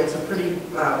tomorrow, though. It's a pretty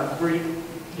brief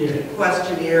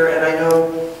questionnaire, and I know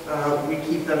we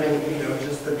keep them in,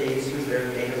 just the days who their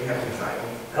name and have to sign.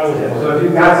 So if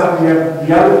you've got something,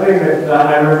 the other thing that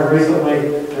I learned recently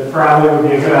that probably would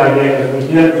be a good idea is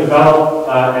we did develop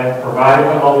and provide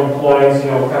to all the employees,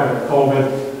 kind of COVID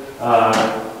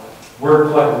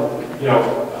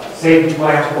workplace, safety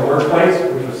plans for the workplace,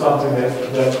 which was something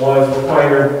that was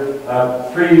required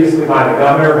previously by the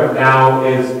governor, but now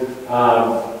is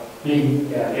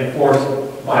being enforced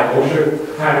by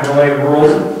OSHA kind of related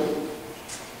rules.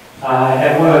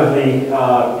 And one of the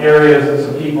areas that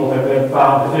some people have been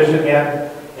found deficient in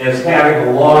is having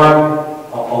a log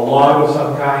of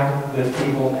some kind that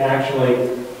people actually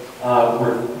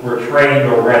were trained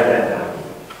or read that down.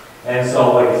 And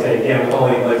so, like I say, again, with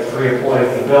only like 3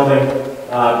 employees in the building,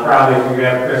 probably if you're going to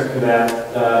have Chris do that,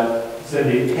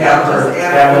 Cindy, have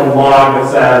a log that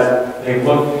says they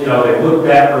looked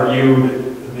at, reviewed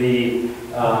the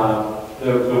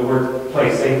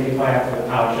workplace safety plan for the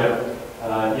township.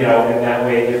 And that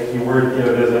way, if you were to get a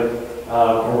visit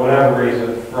for whatever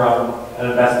reason from an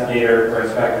investigator or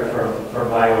inspector from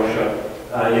OSHA,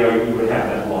 you would have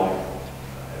that log.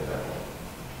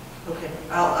 Okay,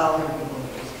 I'll have you look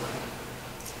this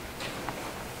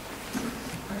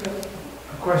one.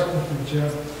 A question for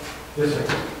Jeff. Yes, sir.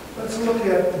 Let's look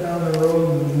at down the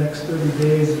road in the next 30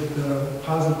 days, the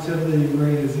positivity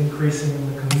rate is increasing in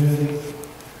the community.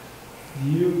 Do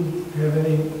you have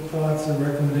any thoughts or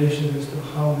recommendations as to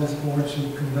how this board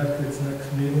should conduct its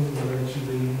next meeting, whether it should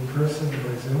be in person or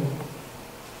by Zoom?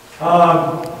 I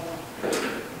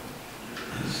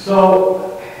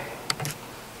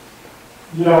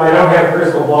don't have a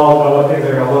crystal ball about what things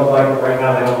are going to look like, but right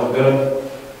now they don't look good.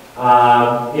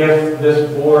 If this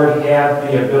board had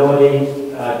the ability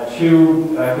to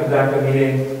conduct a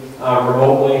meeting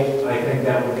remotely, I think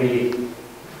that would be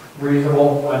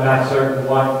reasonable. I'm not certain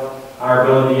what our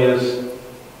ability is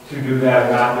to do that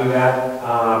or not do that,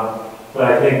 but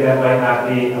I think that might not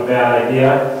be a bad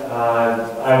idea.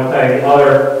 I will tell you the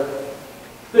other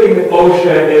thing that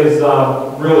OSHA is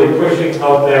really pushing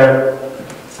out there,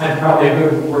 and probably a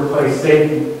good workplace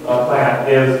safety plan,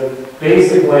 is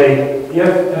basically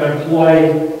if an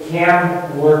employee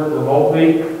can work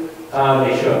remotely,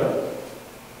 they should.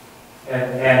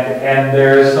 And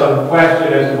there is some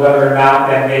question as to whether or not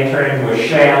that may turn into a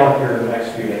shall here in the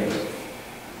next few days.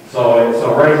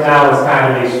 So right now it's kind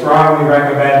of a strongly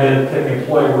recommended, can the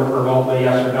employee work remotely,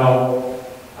 yes or no?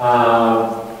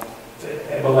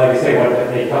 But like I say, what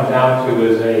they come down to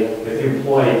is if the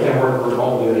employee can work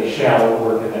remotely, they shall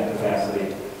work in that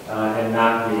capacity and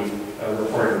not be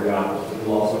reporting to the office. It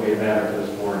will also be a matter for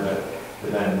this board to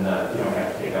then have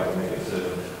to take up and make a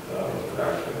decision with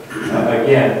regards to it.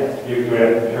 Again, you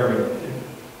have to determine,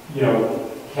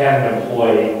 can an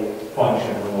employee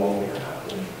function remotely or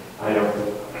not? And I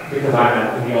don't. Because I'm not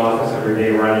in the office every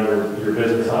day running your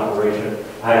business operation,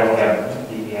 I don't have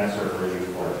the answer for you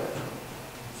for it.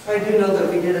 I do know that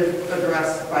we did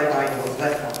address by buying those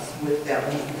vet helps with that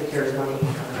the CARES money,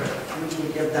 which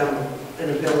would give them an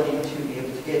ability to be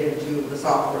able to get into the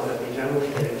software that they generally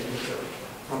get into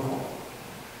from home.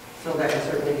 So that would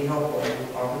certainly be helpful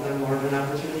and offer them more of an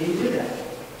opportunity to do that.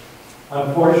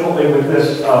 Unfortunately, with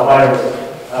this virus,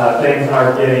 things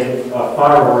are getting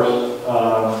far worse.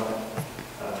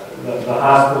 The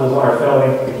hospitals are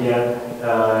filling again.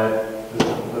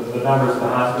 The numbers in the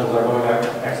hospitals are going up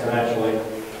exponentially.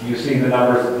 You see the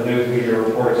numbers in the news media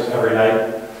reports every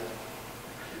night.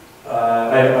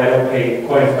 I don't pay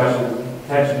quite as much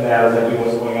attention to that as I do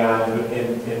what's going on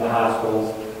in the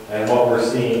hospitals and what we're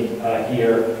seeing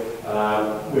here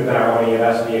with our own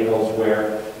EMS vehicles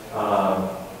where,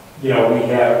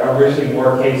 we're seeing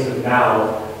more cases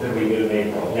now than we did in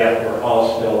April. Yet we're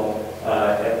all still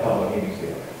at public meetings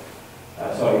together.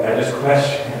 So I just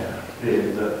question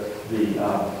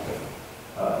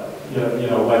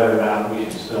whether or not we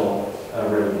should still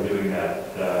really be doing that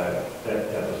at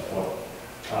this point.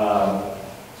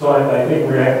 So I think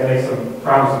we're going to have to make some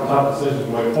probably some tough decisions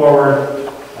going forward.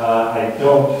 I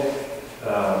don't.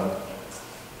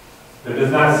 There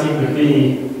does not seem to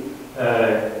be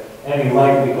any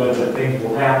likelihood that things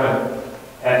will happen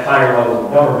at higher levels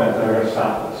of government that are going to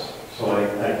stop this. So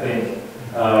I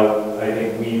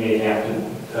think we may have to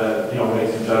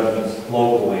make some judgments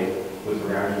locally with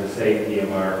regard to the safety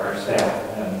of our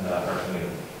staff and our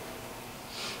community.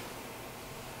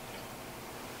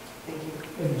 Thank you.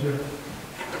 Thank you, Jeff.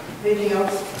 Anything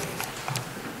else?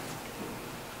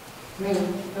 Me.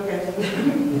 Okay.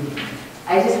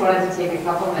 I just wanted to take a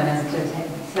couple minutes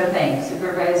to thank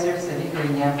Supervisor Cindy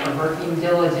Greenyap for working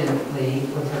diligently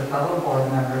with her fellow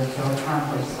board members to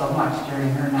accomplish so much during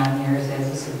her 9 years as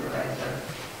a supervisor.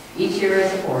 Each year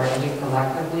as a board, we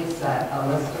collectively set a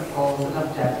list of goals and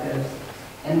objectives.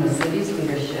 In the city's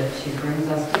leadership, she brings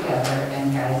us together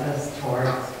and guides us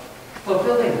towards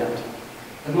fulfilling them.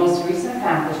 The most recent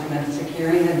accomplishment,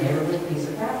 securing the neighborhood piece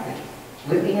of property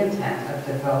with the intent of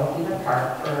developing a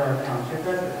park for our township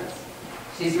residents.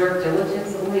 She's worked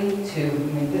diligently to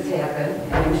make this happen,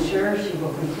 and I'm sure she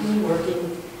will continue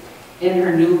working in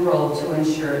her new role to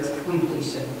ensure its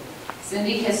completion.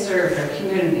 Cindy has served our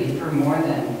community for more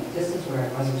than, this is where I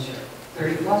wasn't sure,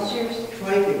 30 plus years?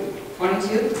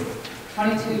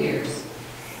 22 years,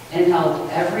 and held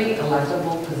every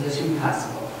electable position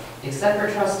possible, except for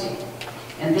trustee.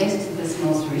 And thanks to this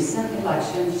most recent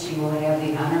election, she will have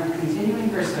the honor of continuing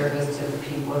her service to the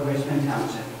people of Richmond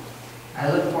Township. I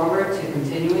look forward to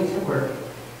continuing to work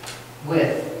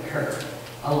with her,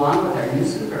 along with our new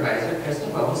supervisor, Krista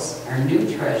Bose, our new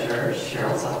treasurer,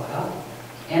 Cheryl Zelka,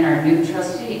 and our new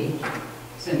trustee,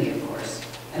 Cindy, of course.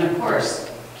 And of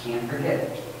course, can't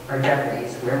forget our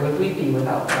deputies. Where would we be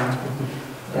without them?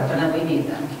 Definitely need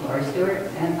them. Lori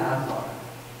Stewart and Bob Law.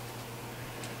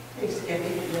 Thanks,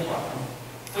 Kathy. You're welcome.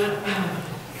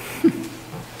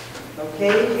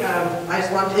 Okay, I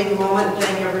just want to take a moment and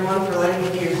thank everyone for letting me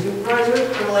be your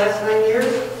supervisor for the last 9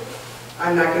 years.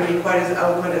 I'm not going to be quite as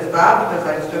eloquent as Bob because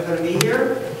I'm still going to be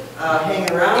here,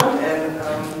 hanging around and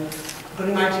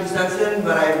putting my 2 cents in,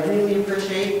 but I really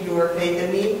appreciate your faith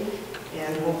in me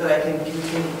and hope that I can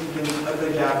continue to do a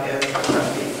good job as a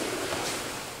trustee.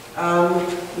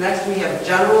 Next, we have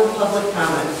general public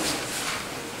comment.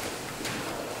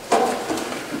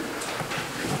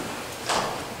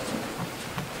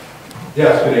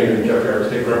 Yes, good evening, Jeff Garrett,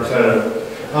 State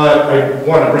Representative. I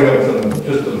want to bring up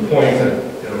just some points that,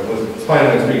 was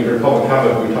planning on speaking for public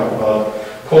comment. We talked about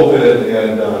COVID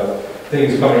and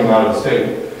things coming out of the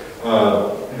state.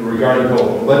 Regarding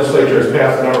COVID, the legislature has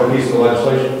passed a number of pieces of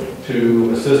legislation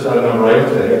to assist on a number of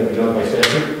items that had to be done by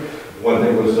statute. One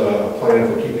thing was planning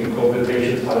for keeping COVID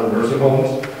patients out of nursing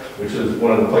homes, which is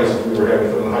one of the places we were having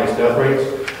some of the highest death rates.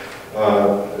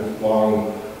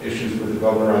 Long issues with the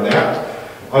governor on that.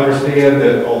 Understand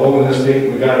that although in this state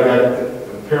we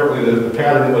apparently the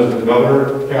pattern was the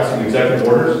governor passing executive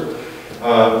orders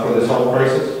for this health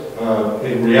crisis.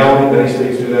 In reality, many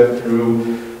states do that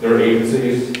through their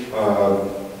agencies,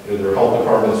 their health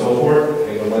department and so forth.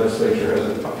 And the legislature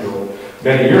has,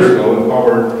 many years ago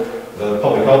empowered the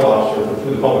public health officer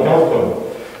through the public health code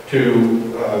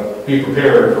to be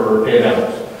prepared for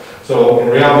pandemics. So in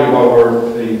reality,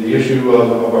 while the issue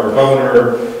of our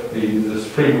governor, the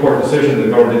Supreme Court decision, the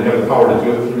governor didn't have the power to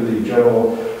do it through the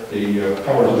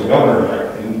powers of the Governor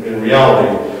Act. In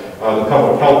reality, the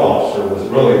public health officer was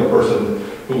really the person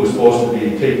who was supposed to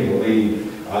be taking the lead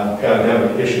on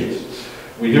pandemic issues.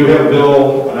 We do have a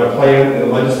bill and a plan in the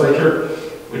legislature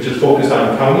which is focused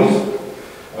on counties.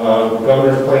 The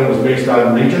governor's plan was based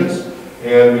on regions,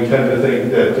 and we tend to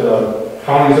think that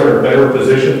counties are in a better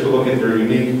position to look at their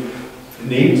unique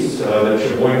needs. That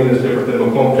Sheboygan is different than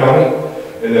Macomb County,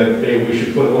 and that maybe we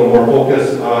should put a little more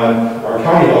focus on our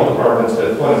county health departments,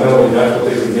 that fundamentally that's what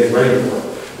they've been getting ready for.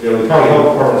 The county health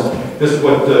departments, this is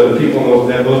what the people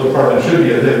in those departments should be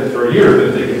for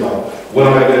years been thinking about. What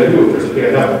am I going to do if there's a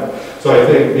pandemic? So I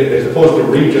think as opposed to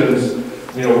regions,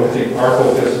 I think our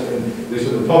focus, at least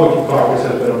in the Republican caucus,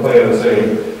 has been a plan of saying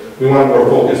we want more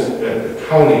focus at the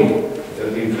county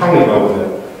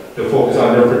government to focus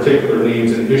on their particular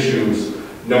needs and issues,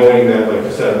 knowing that, like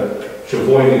I said,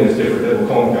 Sheboygan is different than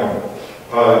Macomb County.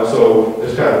 So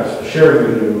just kind of sharing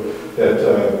with you that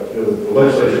the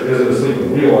legislature isn't asleep at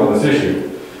the wheel on this issue.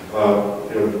 But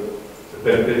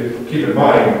keep in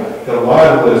mind that a lot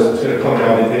of this is going to come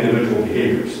down to individual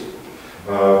behaviors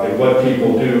and what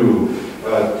people do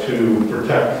to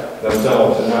protect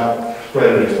themselves and not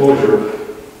spread and exposure.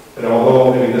 And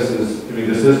although, this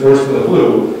is worse than the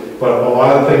flu, but a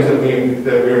lot of the things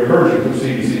that we're encouraging through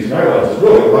CDC's guidelines is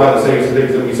really a lot of the same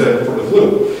things that we said for the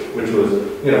flu, which was,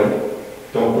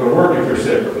 don't go to work if you're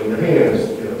sick, clean your hands,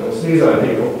 don't sneeze on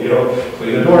people,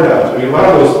 clean the doorknobs. A lot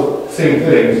of those same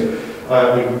things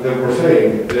that we're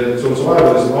saying. So a lot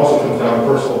of this also comes down to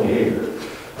personal behavior.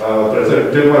 But as I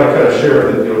did want to kind of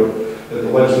share that, that the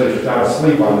legislature's not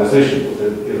asleep on this issue.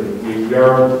 That,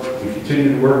 we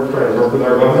continue to try to work with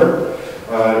our governor,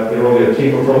 really a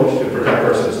team approach to protect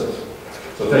our citizens.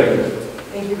 So thank you.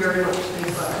 Thank you very much.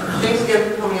 Thanks again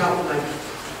for coming out tonight.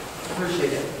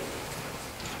 Appreciate it.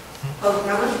 Public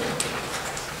comment?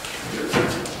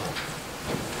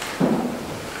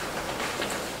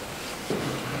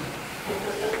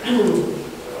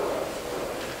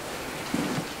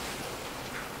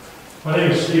 My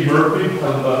name is Steve Murphy.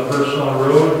 I'm a person on the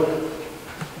road.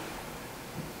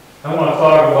 I want to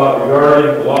talk about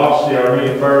regarding the loss of the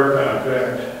Armenian fire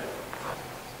contract.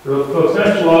 The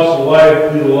potential loss of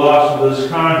life due to the loss of this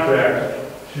contract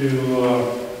to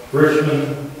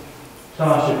Richmond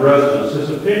Township residents. This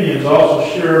opinion is also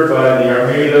shared by the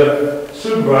Armada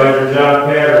supervisor, John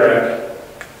Patrick.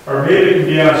 Armada can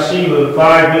be on scene within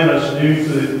 5 minutes due to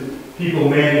the people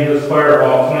manning this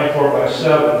firewall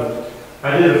 24/7.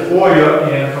 I did a FOIA,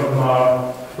 and from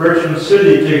Richmond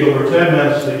City, it took over 10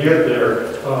 minutes to get there.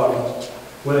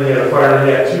 When they had a fire,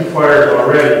 they had 2 fires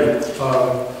already. I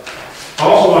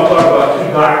also want to talk about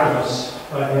 2 documents.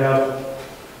 I have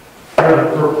a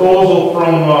proposal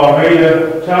from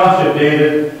Armada Township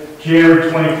dated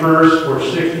January 21st for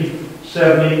 $60,000,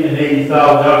 $70,000, and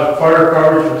 $80,000 fire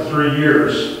coverage for 3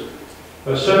 years.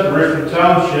 I sent to Richmond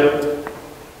Township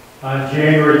on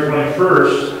January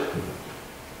 21st.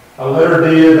 A letter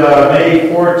dated May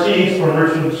 14th from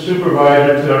Richmond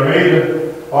Supervisor to Armada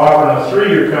offering a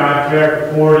 3-year contract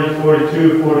of 40,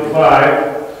 42,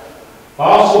 45.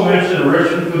 Also mentioned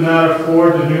Richmond could not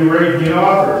afford the new rate being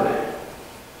offered.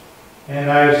 And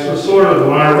I sort of,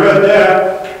 when I read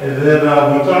that, and then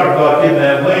we talked about getting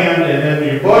that land, and in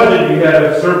your budget you had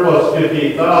a surplus of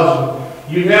 $58,000.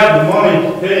 You have the money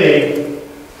to pay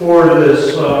for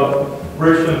this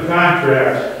Richmond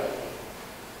contract.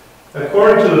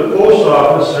 According to the post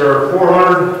office, there are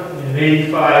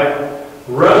 485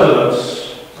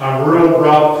 residents on Rural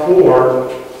Route 4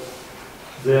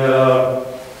 that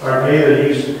Armada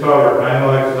used to cover. I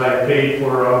know that because I paid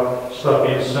for stuff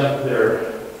being sent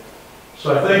there.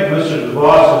 So I think Mr.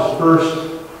 DeVos's first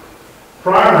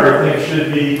primary thing should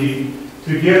be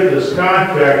to get this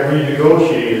contract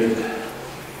renegotiated.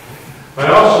 I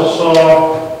also saw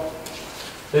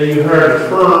that you hired a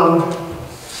firm.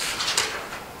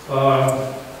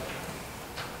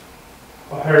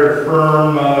 I hired a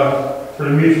firm for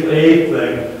the mutual aid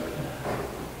thing.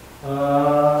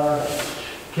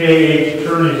 KH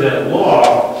Attorneys at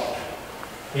Law.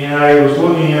 And I was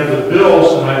looking at the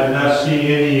bills and I did not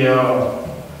see any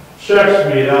checks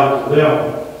made out to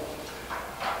them.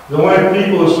 The only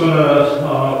people that's going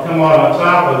to come out on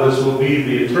top of this will be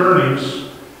the attorneys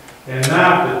and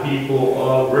not the people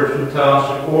of Richmond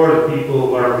Township or the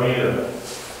people of Armada.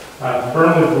 I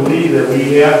firmly believe that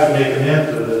we have to make an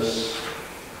end to this.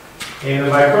 And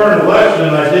in my current election,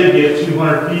 I did get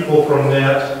 200 people from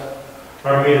that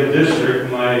Armada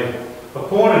district. My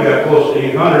opponent got close to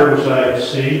 800, which I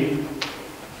see.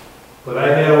 But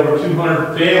I had over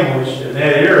 200 families in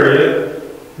that area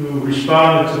who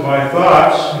responded to my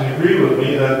thoughts and agree with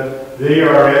me that they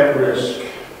are at risk.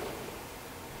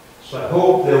 So I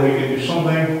hope that we can do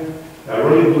something. I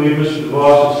really believe Mr.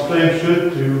 DeVos's thing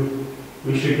should do.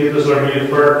 We should get this Armada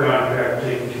fire contract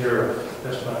taken care of.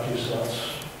 That's my 2 cents.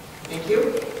 Thank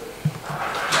you.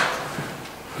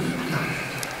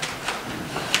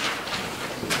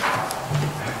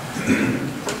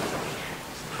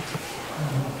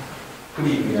 Good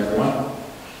evening, everyone.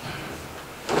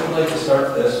 I'd like to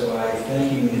start this by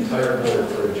thanking the entire board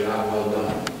for a job well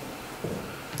done.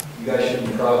 You guys should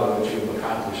be proud of what you've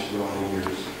accomplished through all the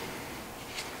years.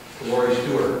 To Lori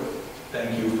Stewart, thank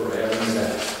you for having me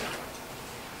back.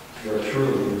 You are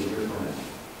truly a dear friend.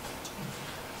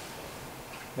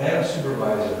 Madam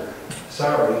Supervisor,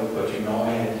 sorry, but you know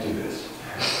I had to do this.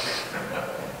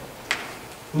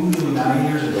 Who knew 9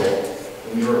 years ago,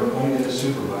 when you were appointed as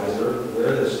supervisor,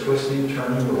 where this twisting,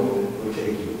 turning road would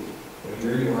take you? But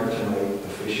here you are tonight,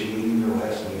 officiating your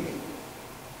last meeting.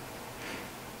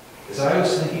 As I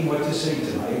was thinking what to say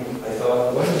tonight, I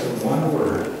thought, what is the one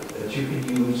word that you could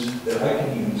use, that I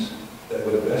could use, that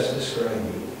would best describe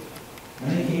you?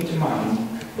 Many came to mind,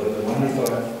 but the one I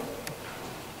thought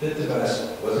fit the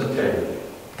best was integrity.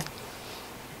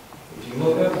 If you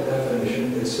look up the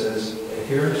definition, that says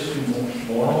adherence to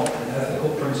moral and ethical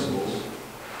principles,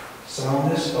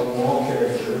 soundness of moral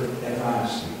character, and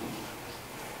honesty.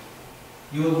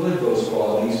 You have lived those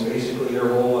qualities basically your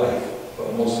whole life,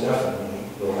 but most definitely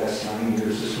the last 9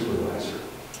 years as supervisor.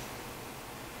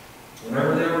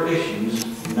 Whenever there were issues,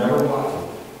 you never waffled.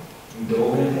 You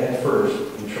dove in head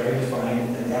first and tried to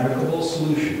find an amicable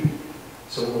solution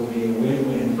so it would be a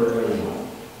win-win for everyone.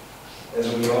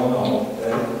 As we all know,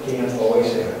 that can't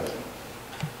always happen.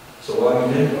 So while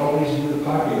you didn't always do the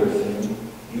popular thing,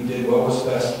 you did what was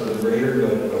best for the greater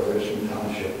good of Richmond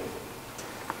Township.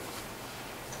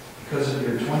 Because of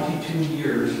your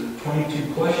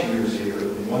 22 plus years here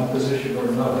in one position or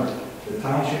another, the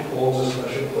township holds a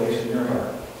special place in your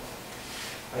heart.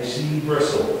 I see you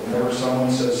bristle whenever someone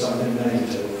says something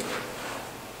negative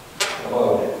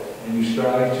about it, and you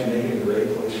strive to make it a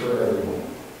great place for everyone.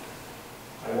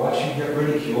 I watch you get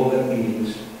ridiculed at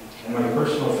meetings, and my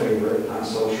personal favorite, on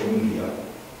social media,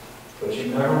 but you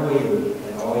never wavered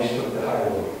and always took the high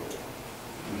road.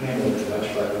 You handled it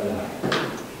much better than I.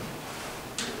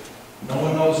 No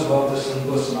one knows about the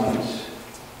sleepless nights,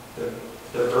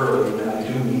 the early, and I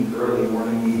do mean early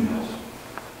morning emails,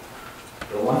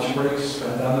 the lunch breaks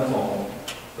spent on the phone,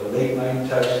 the late night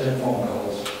texts and phone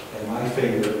calls, and my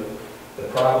favorite, the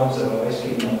problems that always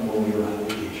came up when we were on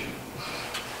vacation.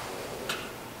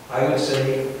 I would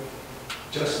say,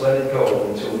 just let it go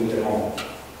until we get home.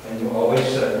 And you always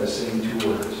said the same 2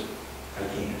 words, I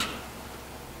can't.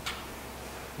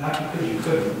 Not because you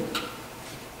couldn't,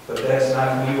 but that's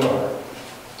not who you are.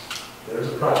 There's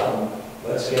a problem,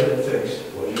 let's get it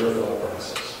fixed, was your thought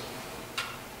process.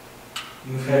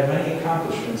 You've had many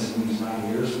accomplishments in these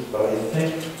 9 years, but I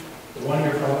think the one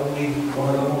you're probably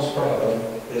one of the most proud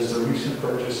of is the recent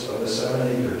purchase of the 7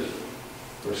 acres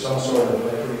for some sort of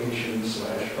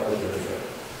recreation/park area.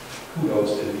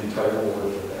 Kudos to the entire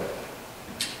board for that.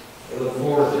 I look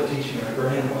forward to teaching my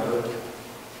granddaughter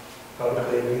how to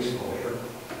play baseball here.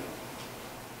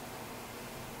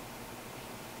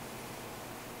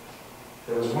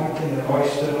 There was one thing that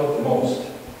always stood out the most,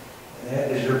 and that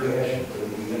is your passion for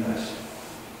the EMS.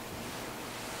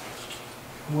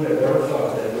 Who would have ever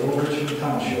thought that little Richmond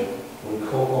Township would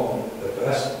co-own the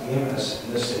best EMS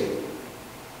in the state?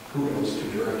 Kudos to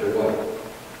Director White.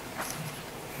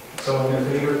 Some of your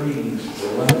favorite meetings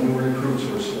were when new recruits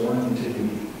were sworn into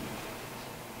duty.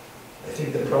 I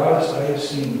think the proudest I have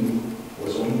seen you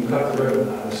was when you cut the ribbon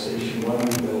on the Station 1 we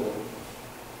built.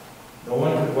 No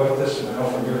one could wipe the smile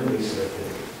from your face that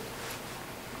day.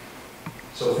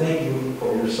 So thank you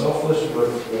for your selfless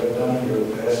work you have done here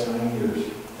the past 9 years.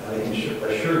 And I can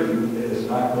assure you it has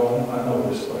not gone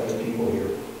unnoticed by the people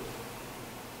here.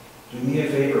 Do me a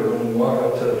favor when you walk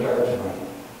up to the car tonight.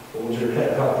 Hold your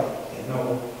head high and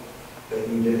know that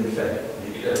you did in fact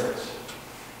make a difference.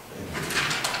 Thank you.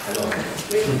 I love you.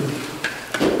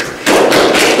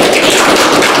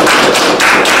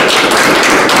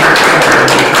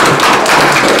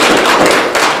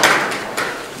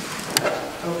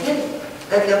 Okay,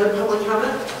 any other public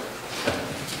comment?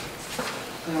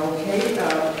 Okay,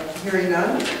 hearing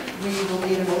none, we will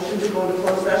need a motion to go into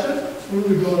closed session. We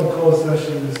would go into closed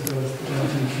session as the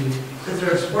Is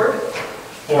there a support?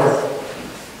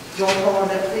 Roll call on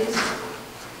that, please.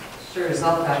 Sure,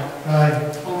 Zolka. Aye.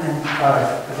 Pullman.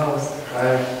 Aye. DeVos.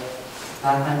 Aye.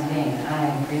 Fontaine.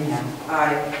 Aye. Greenham.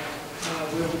 Aye.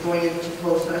 We'll be going into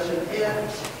closed session at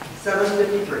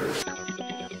 7:53.